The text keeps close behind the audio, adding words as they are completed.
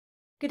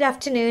Good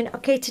afternoon.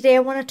 Okay, today I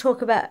want to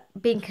talk about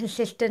being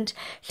consistent.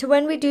 So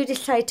when we do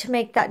decide to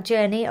make that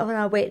journey on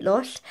our weight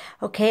loss,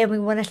 okay, and we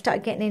want to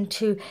start getting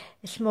into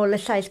smaller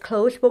size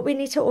clothes, what we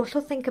need to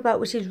also think about,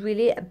 which is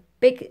really a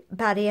big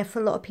barrier for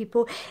a lot of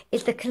people,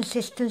 is the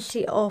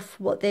consistency of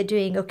what they're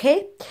doing,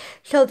 okay?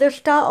 So they'll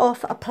start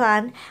off a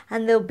plan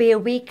and they'll be a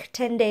week,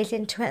 10 days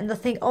into it, and they'll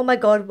think, oh my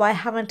God, why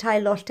haven't I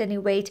lost any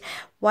weight?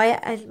 Why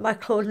is my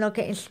clothes not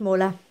getting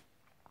smaller?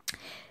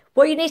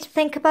 What you need to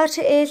think about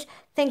is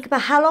think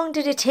about how long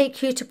did it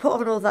take you to put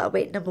on all that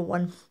weight, number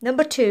one.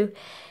 Number two,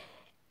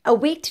 a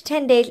week to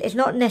 10 days is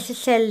not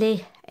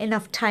necessarily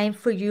enough time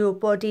for your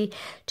body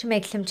to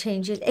make some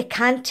changes. It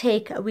can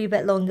take a wee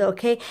bit longer,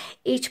 okay?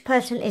 Each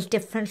person is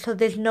different, so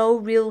there's no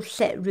real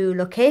set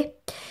rule, okay?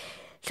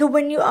 So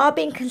when you are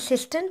being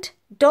consistent,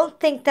 don't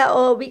think that,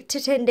 oh, a week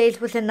to 10 days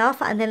was enough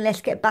and then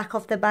let's get back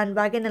off the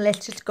bandwagon and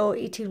let's just go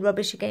eating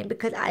rubbish again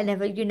because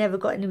you never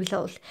got any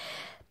results.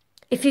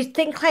 If you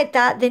think like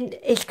that, then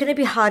it's going to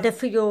be harder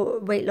for your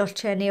weight loss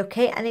journey,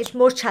 okay? And it's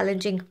more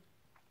challenging.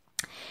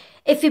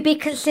 If you be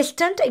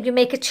consistent and you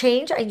make a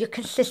change and you're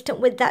consistent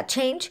with that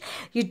change,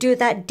 you do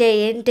that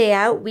day in, day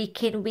out,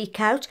 week in, week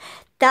out,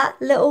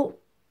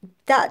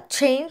 that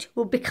change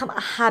will become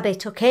a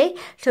habit, okay?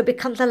 So it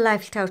becomes a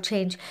lifestyle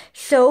change.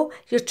 So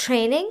you're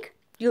training,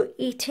 you're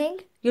eating,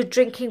 you're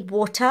drinking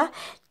water.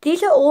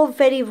 These are all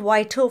very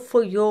vital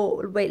for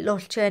your weight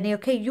loss journey,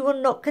 okay? You are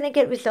not going to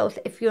get results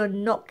if you're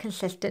not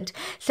consistent.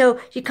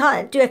 So you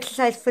can't do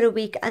exercise for a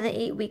week and then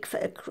eat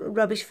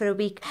rubbish for a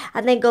week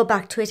and then go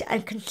back to it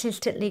and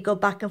consistently go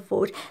back and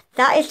forward.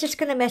 That is just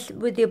going to mess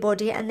with your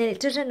body and then it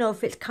doesn't know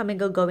if it's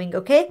coming or going,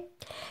 okay?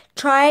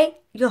 Try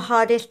your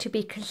hardest to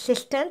be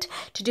consistent,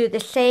 to do the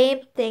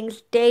same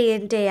things day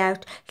in, day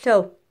out.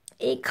 So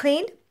eat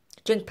clean,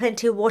 drink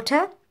plenty of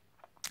water,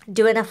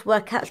 do enough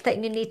workouts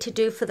that you need to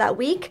do for that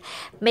week,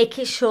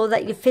 making sure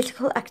that your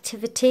physical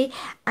activity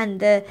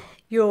and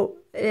your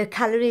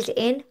calories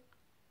in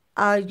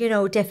are,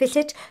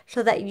 deficit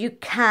so that you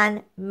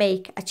can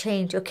make a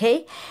change,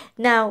 okay?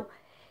 Now,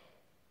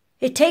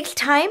 it takes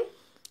time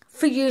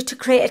for you to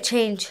create a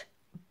change,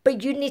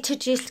 but you need to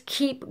just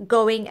keep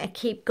going and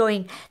keep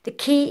going. The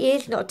key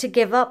is not to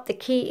give up. The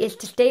key is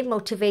to stay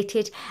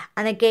motivated.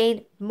 And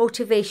again,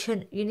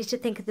 motivation, you need to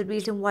think of the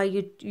reason why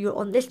you're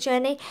on this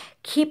journey.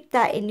 Keep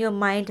that in your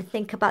mind and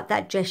think about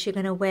that dress you're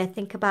going to wear.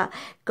 Think about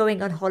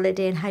going on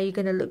holiday and how you're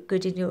going to look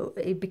good in your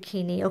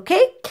bikini,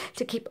 okay?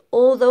 So keep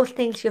all those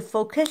things your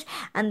focus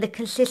and the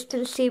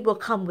consistency will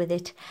come with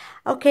it.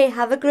 Okay,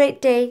 have a great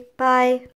day. Bye.